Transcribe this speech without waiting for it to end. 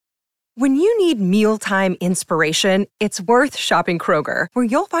When you need mealtime inspiration, it's worth shopping Kroger, where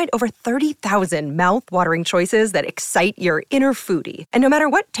you'll find over 30,000 mouth-watering choices that excite your inner foodie. And no matter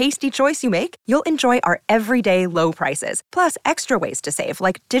what tasty choice you make, you'll enjoy our everyday low prices, plus extra ways to save,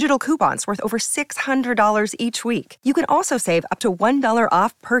 like digital coupons worth over $600 each week. You can also save up to $1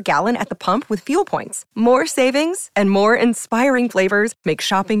 off per gallon at the pump with fuel points. More savings and more inspiring flavors make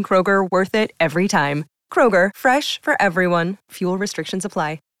shopping Kroger worth it every time. Kroger, fresh for everyone. Fuel restrictions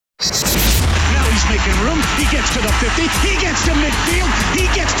apply. Now he's making room. He gets to the 50. He gets to midfield. He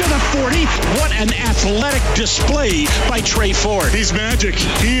gets to the 40. What an athletic display by Trey Ford. He's magic.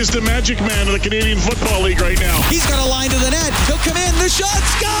 He is the magic man of the Canadian Football League right now. He's got a line to the net. He'll come in. The shot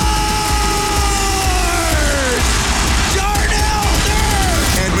scores! Darnell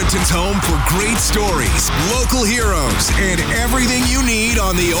Nurse! Edmonton's home for great stories, local heroes, and everything you need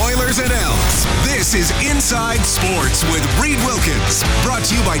on the Oilers and Elks. This is Inside Sports with Reed Wilkins, brought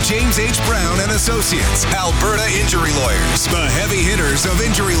to you by James H. Brown and Associates, Alberta Injury Lawyers, the heavy hitters of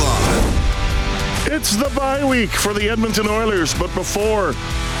injury law. It's the bye week for the Edmonton Oilers, but before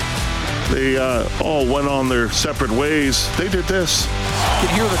they all went on their separate ways, they did this. You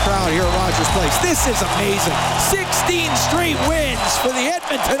can hear the crowd here at Rogers Place. This is amazing. 16 straight wins for the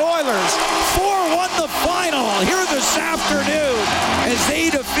Edmonton Oilers. 4-1 the final here this afternoon as they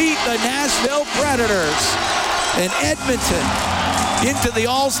defeat the Nashville Predators. And Edmonton into the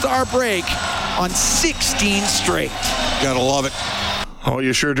All-Star break on 16 straight. Gotta love it. Oh,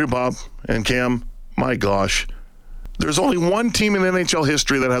 you sure do, Bob and Cam. My gosh. There's only one team in NHL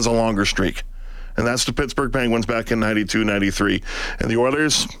history that has a longer streak, and that's the Pittsburgh Penguins back in 92-93. And the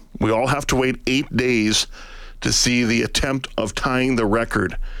Oilers, we all have to wait 8 days to see the attempt of tying the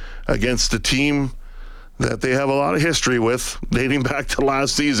record against the team that they have a lot of history with, dating back to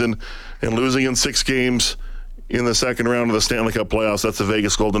last season and losing in 6 games in the second round of the Stanley Cup playoffs. That's the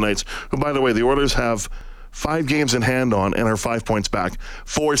Vegas Golden Knights, who, by the way, the Oilers have 5 games in hand on and are 5 points back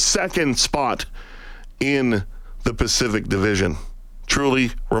for second spot in the Pacific Division. Truly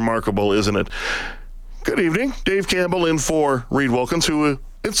remarkable, isn't it? Good evening. Dave Campbell in for Reed Wilkins, who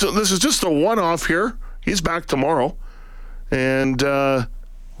this is just a one-off here. He's back tomorrow. And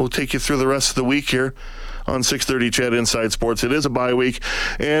we'll take you through the rest of the week here on 6:30 CHED Inside Sports. It is a bye week.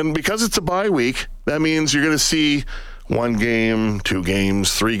 And because it's a bye week, that means you're going to see 1 game, 2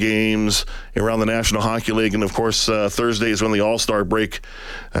 games, 3 games around the National Hockey League. And, of course, Thursday is when the All-Star break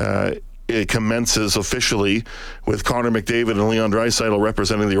it commences officially with Connor McDavid and Leon Draisaitl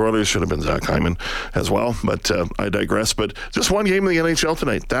representing the Oilers. Should have been Zach Hyman as well, but I digress. But just 1 game in the NHL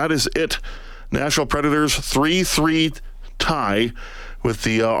tonight. That is it. Nashville Predators 3-3 tie with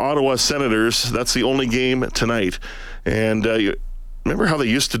the Ottawa Senators. That's the only game tonight. And remember how they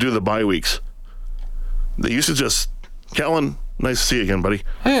used to do the bye weeks? They used to just... Kellen, nice to see you again, buddy.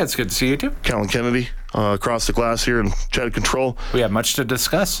 Hey, it's good to see you too. Kellen Kennedy across the glass here in CHED Control. We have much to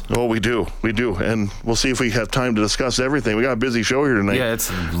discuss. Oh, we do. And we'll see if we have time to discuss everything. We got a busy show here tonight. Yeah, it's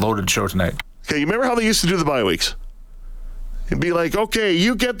a loaded show tonight. Okay, you remember how they used to do the bye weeks? It'd be like, okay,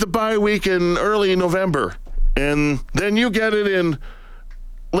 you get the bye week in early November, and then you get it in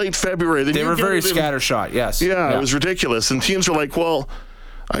late February. Then they were very scattershot, yes. Yeah, it was ridiculous. And teams were like, well,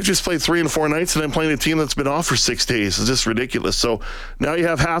 I just played 3 and 4 nights, and I'm playing a team that's been off for 6 days. It's just ridiculous. So now you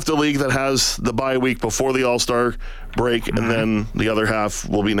have half the league that has the bye week before the All-Star break, and then the other half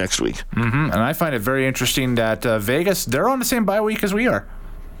will be next week. Mm-hmm. And I find it very interesting that Vegas, they're on the same bye week as we are.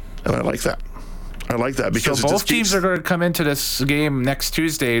 And I like that. Because so both teams are going to come into this game next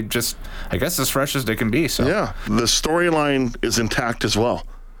Tuesday just, I guess, as fresh as they can be. So yeah, the storyline is intact as well,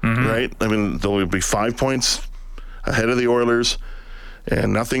 right? I mean, there will be 5 points ahead of the Oilers,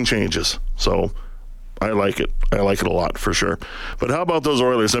 and nothing changes. So I like it. I like it a lot, for sure. But how about those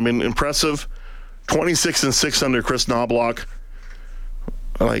Oilers? I mean, impressive. 26-6 under Chris Knobloch.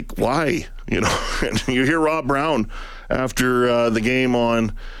 Like, why? You know, and you hear Rob Brown after the game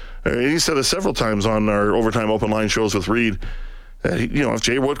on, he said it several times on our Overtime Open Line shows with Reed, that if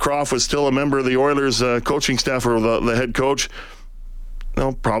Jay Woodcroft was still a member of the Oilers coaching staff or the head coach,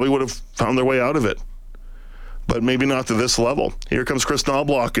 probably would have found their way out of it. But maybe not to this level. Here comes Chris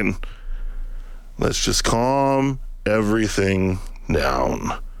Knobloch, and let's just calm everything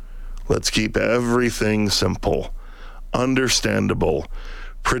down. Let's keep everything simple, understandable,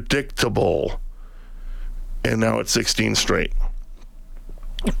 predictable. And now it's 16 straight.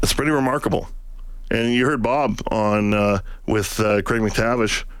 It's pretty remarkable. And you heard Bob on with Craig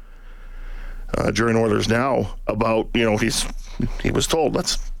McTavish during Oilers Now about, he was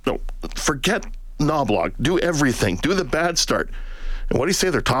told, forget Knobloch, do everything, do the bad start. And what do you say?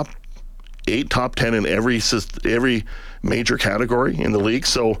 They're top 8, top 10 in every major category in the league.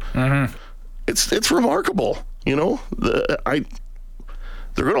 So it's remarkable. You know, they're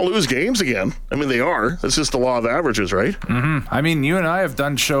going to lose games again. I mean, they are. It's just the law of averages, right? I mean, you and I have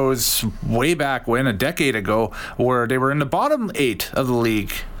done shows way back when, a decade ago, where they were in the bottom 8 of the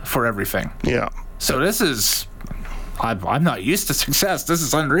league for everything. Yeah. So this is... I'm not used to success. This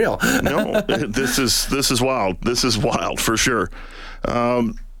is unreal. No, this is wild. This is wild for sure.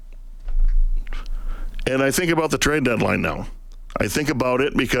 And I think about the trade deadline now. I think about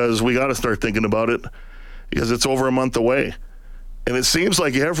it because we got to start thinking about it because it's over a month away. And it seems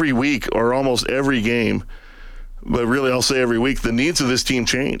like every week or almost every game, but really I'll say every week, the needs of this team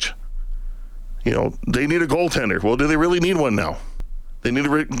change. You know, they need a goaltender. Well, do they really need one now? They need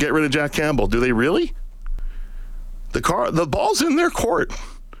to get rid of Jack Campbell. Do they really? The ball's in their court.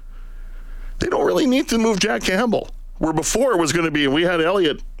 They don't really need to move Jack Campbell. Where before it was going to be, we had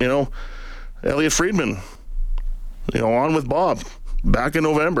Elliot Friedman, on with Bob back in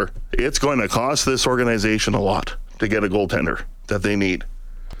November. It's going to cost this organization a lot to get a goaltender that they need.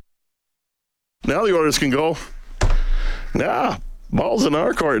 Now the Oilers can go, ball's in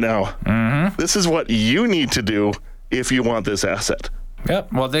our court now. This is what you need to do if you want this asset.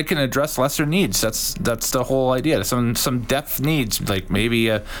 Yep. Well, they can address lesser needs. That's the whole idea. Some depth needs, like maybe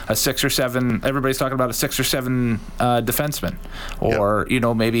a 6 or 7. Everybody's talking about a 6 or 7 defenseman, or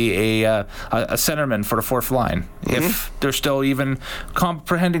maybe a centerman for the fourth line. If they're still even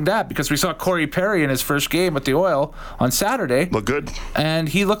comprehending that, because we saw Corey Perry in his first game with the Oil on Saturday. Look good, and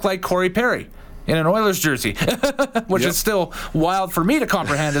he looked like Corey Perry in an Oilers jersey, which is still wild for me to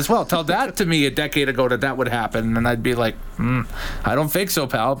comprehend as well. Tell that to me a decade ago that would happen, and I'd be like, I don't think so,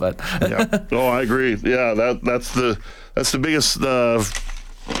 pal. But I agree. Yeah, that's the biggest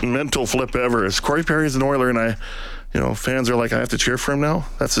mental flip ever. Is Corey Perry's an Oiler, and fans are like, I have to cheer for him now.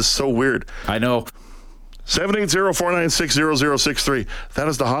 That's just so weird. I know. 780-496-0063. That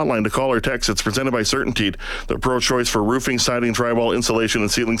is the hotline to call or text. It's presented by CertainTeed, the pro choice for roofing, siding, drywall, insulation, and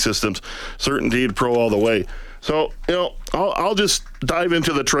ceiling systems. CertainTeed, pro all the way. So, I'll just dive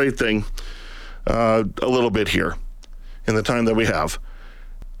into the trade thing a little bit here in the time that we have.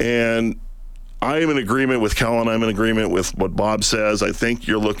 And I am in agreement with Kellen. I'm in agreement with what Bob says. I think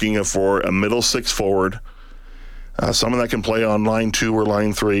you're looking for a middle 6 forward, someone that can play on line 2 or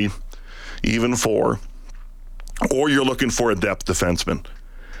line 3, even 4. Or you're looking for a depth defenseman.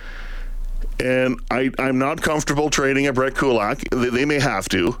 And I'm not comfortable trading a Brett Kulak. They may have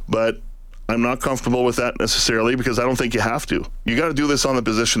to, but I'm not comfortable with that necessarily because I don't think you have to. You got to do this on the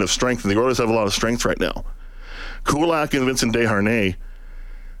position of strength, and the Oilers have a lot of strength right now. Kulak and Vincent Desharnais,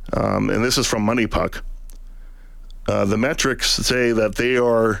 and this is from Money Puck, the metrics say that they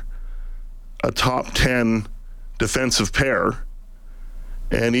are a top 10 defensive pair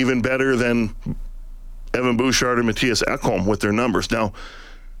and even better than Evan Bouchard and Matthias Ekholm with their numbers. Now,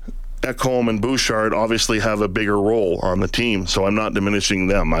 Ekholm and Bouchard obviously have a bigger role on the team, so I'm not diminishing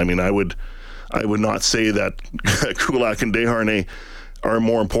them. I mean, I would not say that Kulak and Desharnais are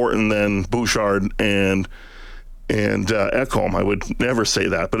more important than Bouchard and Ekholm. I would never say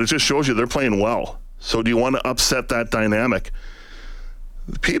that, but it just shows you they're playing well. So do you want to upset that dynamic?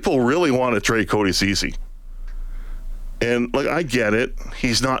 People really want to trade Cody Ceci. And, I get it.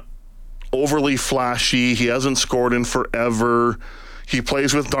 He's not overly flashy. He hasn't scored in forever. He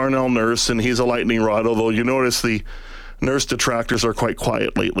plays with Darnell Nurse, and he's a lightning rod, although you notice the Nurse detractors are quite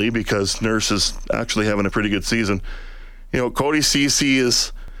quiet lately because Nurse is actually having a pretty good season. Cody Ceci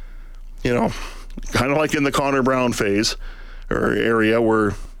is, kind of like in the Connor Brown phase or area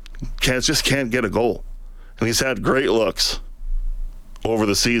where just can't get a goal. And he's had great looks over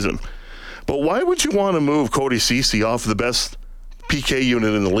the season. But why would you want to move Cody Ceci off the best PK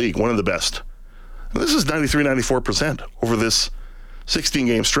unit in the league, one of the best? And this is 93-94% over this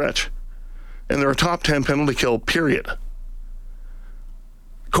 16-game stretch. And they're a top 10 penalty kill, period.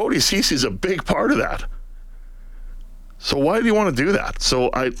 Cody Ceci is a big part of that. So why do you want to do that? So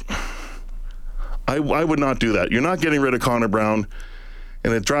I would not do that. You're not getting rid of Connor Brown,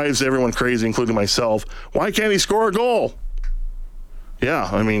 and it drives everyone crazy, including myself. Why can't he score a goal? Yeah,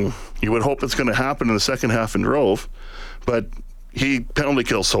 I mean, you would hope it's going to happen in the second half in drove, but he penalty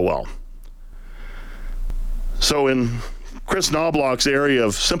kills so well. So in Chris Knobloch's area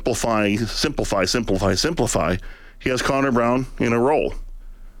of simplify, he has Connor Brown in a role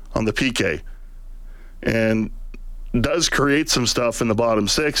on the PK and does create some stuff in the bottom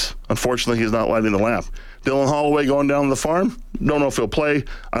 6. Unfortunately, he's not lighting the lamp. Dylan Holloway going down the farm. Don't know if he'll play.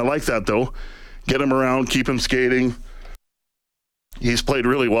 I like that, though. Get him around, keep him skating. He's played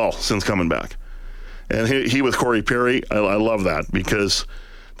really well since coming back. And he with Corey Perry, I love that because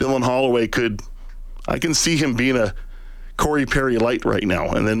Dylan Holloway I can see him being Corey Perry light right now,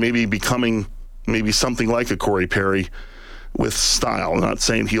 and then maybe becoming maybe something like a Corey Perry with style. I'm not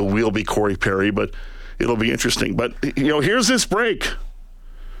saying he will be Corey Perry, but it'll be interesting. But, here's this break.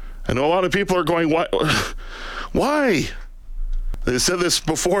 I know a lot of people are going, why? They said this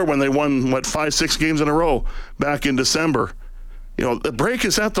before when they won, 5-6 games in a row back in December. The break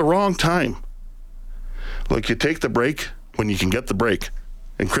is at the wrong time. Look, you take the break when you can get the break.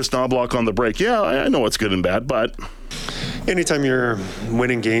 And Chris Knobloch on the break, yeah, I know it's good and bad, but... Anytime you're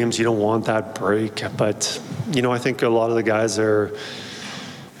winning games, you don't want that break. But, I think a lot of the guys are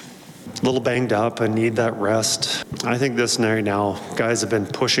a little banged up and need that rest. I think this night now, guys have been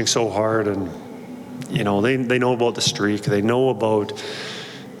pushing so hard and, they know about the streak. They know about,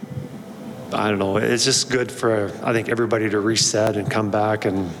 I don't know, it's just good for, I think, everybody to reset and come back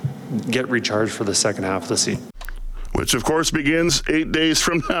and get recharged for the second half of the season. Which, of course, begins 8 days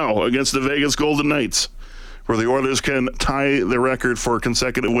from now against the Vegas Golden Knights, where the Oilers can tie the record for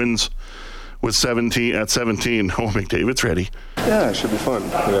consecutive wins with 17 at 17. Oh, McDavid's ready. Yeah, it should be fun.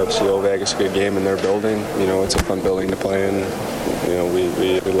 We obviously owe Vegas a good game in their building. It's a fun building to play in.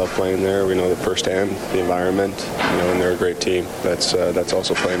 We love playing there. We know the firsthand, the environment, and they're a great team. That's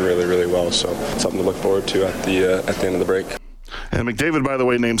also playing really, really well. So something to look forward to at the end of the break. And McDavid, by the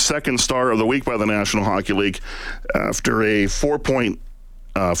way, named second star of the week by the National Hockey League after a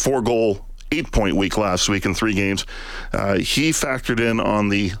 4-goal, 8-point week last week in 3 games. He factored in on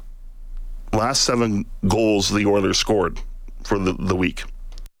the last 7 goals the Oilers scored for the week.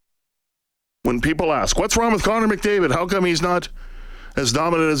 When people ask, what's wrong with Connor McDavid? How come he's not as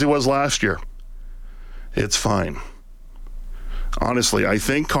dominant as he was last year? It's fine. Honestly, I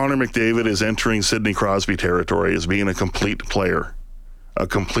think Connor McDavid is entering Sidney Crosby territory as being a complete player. A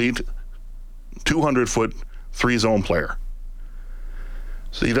complete 200-foot, 3-zone player.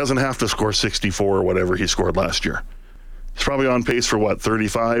 So he doesn't have to score 64 or whatever he scored last year. He's probably on pace for,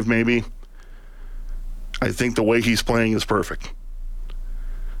 35 maybe? I think the way he's playing is perfect.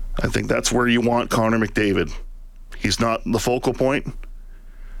 I think that's where you want Connor McDavid. He's not the focal point.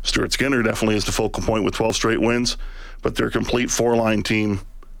 Stuart Skinner definitely is the focal point with 12 straight wins, but they're a complete 4-line team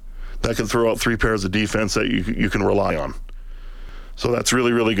that can throw out 3 pairs of defense that you can rely on. So that's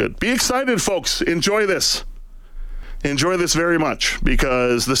really, really good. Be excited, folks. Enjoy this. Enjoy this very much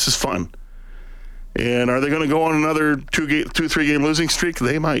because this is fun. And are they going to go on another 2-3 game losing streak?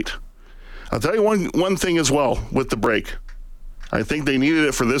 They might. I'll tell you one thing as well with the break. I think they needed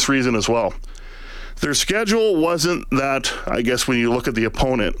it for this reason as well. Their schedule wasn't that, I guess when you look at the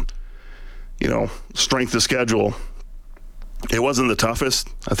opponent, strength of schedule, it wasn't the toughest.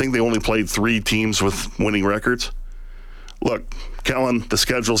 I think they only played 3 teams with winning records. Look, Kellen, the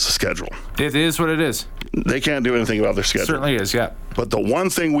schedule's the schedule. It is what it is. They can't do anything about their schedule. Certainly is, yeah. But the one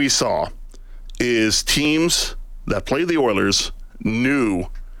thing we saw is teams that played the Oilers knew,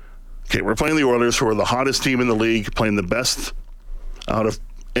 okay, we're playing the Oilers, who are the hottest team in the league, playing the best out of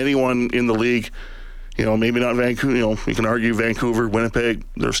anyone in the league. Maybe not Vancouver. You can argue Vancouver, Winnipeg,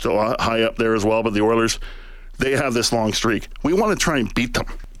 they're still high up there as well, but the Oilers, they have this long streak. We want to try and beat them.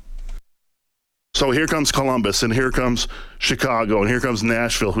 So here comes Columbus, and here comes Chicago, and here comes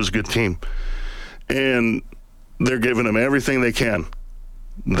Nashville, who's a good team. And they're giving them everything they can.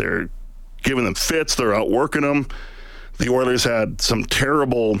 They're giving them fits. They're outworking them. The Oilers had some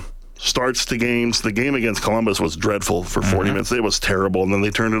terrible starts to games. The game against Columbus was dreadful for 40 minutes. It was terrible, and then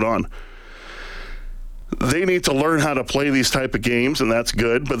they turned it on. They need to learn how to play these type of games, and that's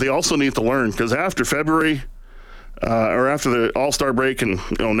good. But they also need to learn, because after February, or after the All-Star break, and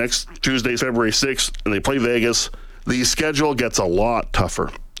next Tuesday, February 6th, and they play Vegas, the schedule gets a lot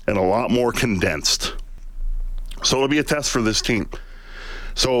tougher and a lot more condensed. So it'll be a test for this team.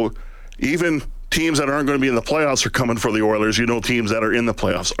 So even teams that aren't going to be in the playoffs are coming for the Oilers. Teams that are in the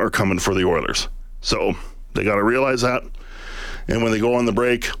playoffs are coming for the Oilers. So they got to realize that. And when they go on the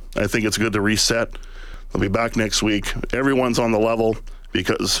break, I think it's good to reset. They'll be back next week. Everyone's on the level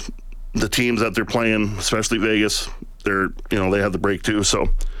because the teams that they're playing, especially Vegas, they have the break too. So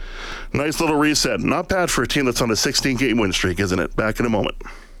nice little reset. Not bad for a team that's on a 16-game win streak, isn't it? Back in a moment.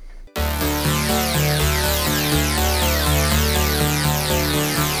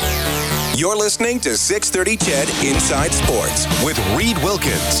 You're listening to 630 CHED Inside Sports with Reed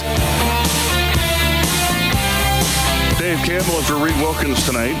Wilkins. Dave Campbell and for Reed Wilkins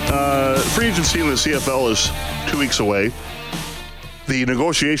tonight. Free agency in the CFL is 2 weeks away. The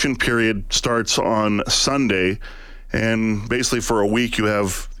negotiation period starts on Sunday, and basically for a week you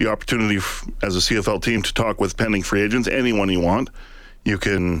have the opportunity as a CFL team to talk with pending free agents, anyone you want. You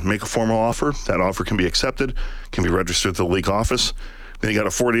can make a formal offer. That offer can be accepted, can be registered to the league office. Then you got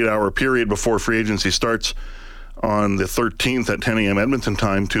a 48-hour period before free agency starts on the 13th at 10 a.m. Edmonton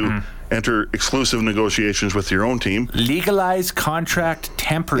time to enter exclusive negotiations with your own team. Legalize contract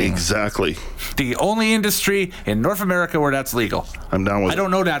tampering. Exactly. The only industry in North America where that's legal. I'm down with it. I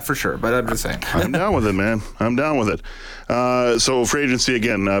don't know that for sure, but I'm just saying. I'm down with it, man. I'm down with it. So free agency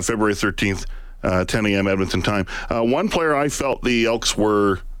again, February 13th, 10 a.m. Edmonton time. One player I felt the Elks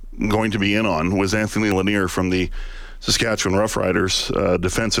were going to be in on was Anthony Lanier from the Saskatchewan Roughriders,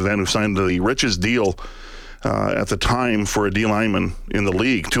 defensive end who signed the richest deal at the time for a D lineman in the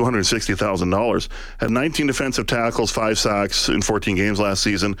league, $260,000. Had 19 defensive tackles, 5 sacks in 14 games last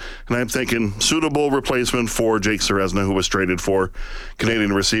season. And I'm thinking suitable replacement for Jake Seresna, who was traded for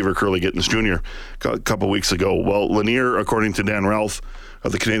Canadian receiver Curly Gittins Jr. a couple weeks ago. Well, Lanier, according to Dan Ralph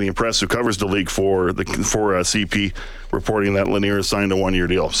of the Canadian Press, who covers the league for CP, reporting that Lanier has signed a 1-year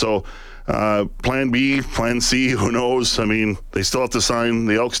deal. So plan B, plan C, who knows? I mean, they still have to sign,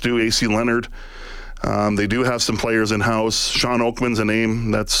 the Elks do, AC Leonard. They do have some players in-house. Sean Oakman's a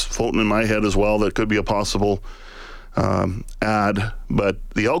name that's floating in my head as well that could be a possible add. But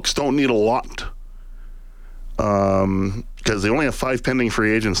the Elks don't need a lot because they only have 5 pending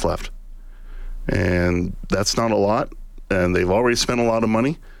free agents left. And that's not a lot. And they've already spent a lot of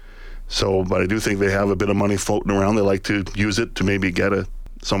money. So, but I do think they have a bit of money floating around. They like to use it to maybe get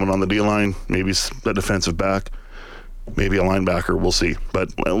someone on the D-line, maybe a defensive back, maybe a linebacker. We'll see.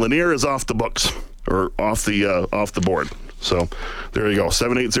 But Lanier is off the books. Or off the board. So there you go.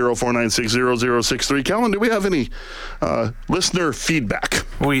 780-496-0063. Callan, do we have any listener feedback?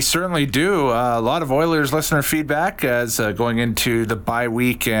 We certainly do. A lot of Oilers listener feedback as going into the bye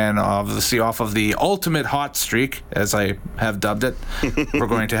week and obviously off of the ultimate hot streak, as I have dubbed it. We're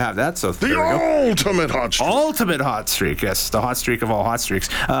going to have that. So the ultimate hot streak. Ultimate hot streak. Yes, the hot streak of all hot streaks.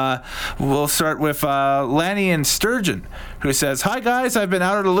 We'll start with Lanny and Sturgeon, who says, "Hi guys, I've been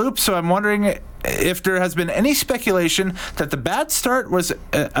out of the loop, so I'm wondering if there has been any speculation that the bad start was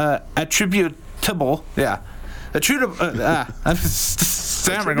attributable." I'm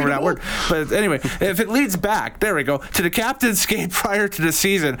stammering over that word. But anyway, if it leads back, there we go, to the captain's skate prior to the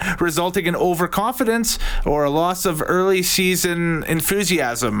season, resulting in overconfidence or a loss of early season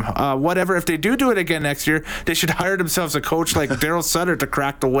enthusiasm. Whatever, if they do it again next year, they should hire themselves a coach like Daryl Sutter to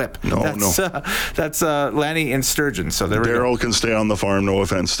crack the whip. That's Lanny and Sturgeon. So there we go. Daryl can stay on the farm, no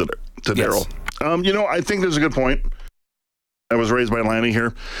offense to Daryl. Yes. I think there's a good point. I was raised by Lanny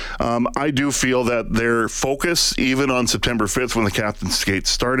here. I do feel that their focus, even on September 5th when the captain's skate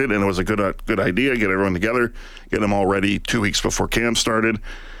started, and it was a good idea, get everyone together, get them all ready 2 weeks before camp started.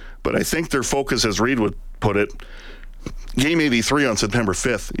 But I think their focus, as Reed would put it, game 83 on September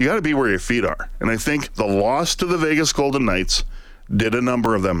 5th, you got to be where your feet are. And I think the loss to the Vegas Golden Knights did a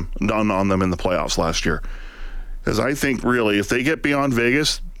number of them, done on them in the playoffs last year. Because I think, really, if they get beyond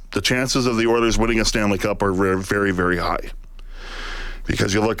Vegas, the chances of the Oilers winning a Stanley Cup are very, very, very high.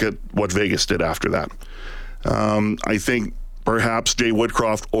 Because you look at what Vegas did after that. I think perhaps Jay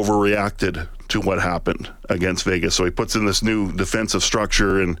Woodcroft overreacted to what happened against Vegas. So he puts in this new defensive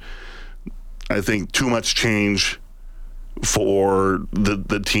structure, and I think too much change for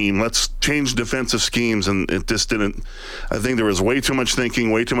the team. Let's change defensive schemes, and it just didn't. I think there was way too much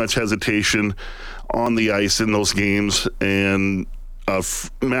thinking, way too much hesitation on the ice in those games, and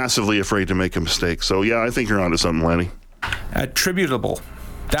massively afraid to make a mistake. So, yeah, I think you're onto something, Lenny. Attributable.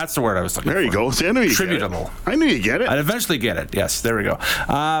 That's the word I was looking for. There you go. See, I knew you attributable. Get it. I knew you get it. I'd eventually get it. Yes, there we go.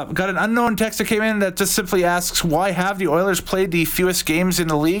 Got an unknown text that came in that just simply asks, why have the Oilers played the fewest games in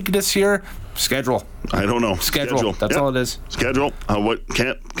the league this year? Schedule. I don't know. Schedule. That's all it is. Schedule. What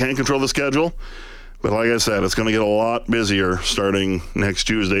can't control the schedule. But like I said, it's going to get a lot busier starting next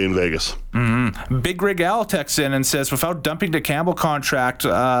Tuesday in Vegas. Mm-hmm. Big Rig Al texts in and says, without dumping the Campbell contract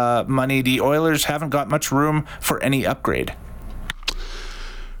money, the Oilers haven't got much room for any upgrade.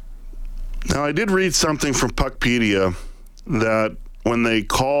 Now, I did read something from Puckpedia that when they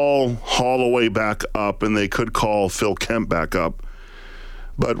call Holloway back up, and they could call Phil Kemp back up,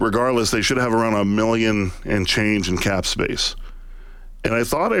 but regardless, they should have around $1 million and change in cap space. And I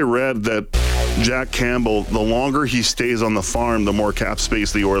thought I read that Jack Campbell, the longer he stays on the farm, the more cap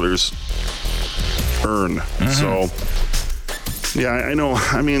space the Oilers earn. Mm-hmm. So, yeah, I know.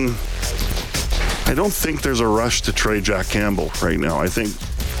 I mean, I don't think there's a rush to trade Jack Campbell right now. I think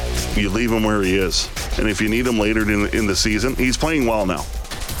you leave him where he is. And if you need him later in the season, he's playing well now.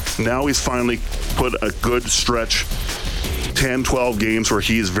 Now he's finally put a good stretch, 10, 12 games where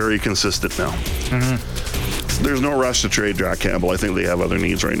he's very consistent now. Mm-hmm. There's no rush to trade Jack Campbell. I think they have other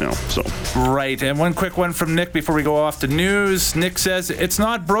needs right now. So right. And one quick one from Nick before we go off to news. Nick says, it's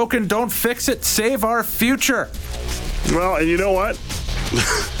not broken. Don't fix it. Save our future. Well, and you know what?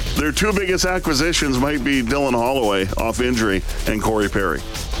 Their two biggest acquisitions might be Dylan Holloway off injury and Corey Perry.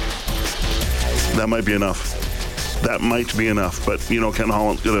 That might be enough. But, Ken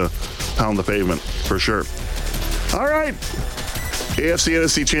Holland's going to pound the pavement for sure. All right. AFC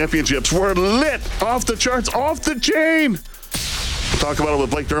NFC Championships were lit, off the charts, off the chain. We'll talk about it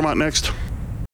with Blake Dermott next.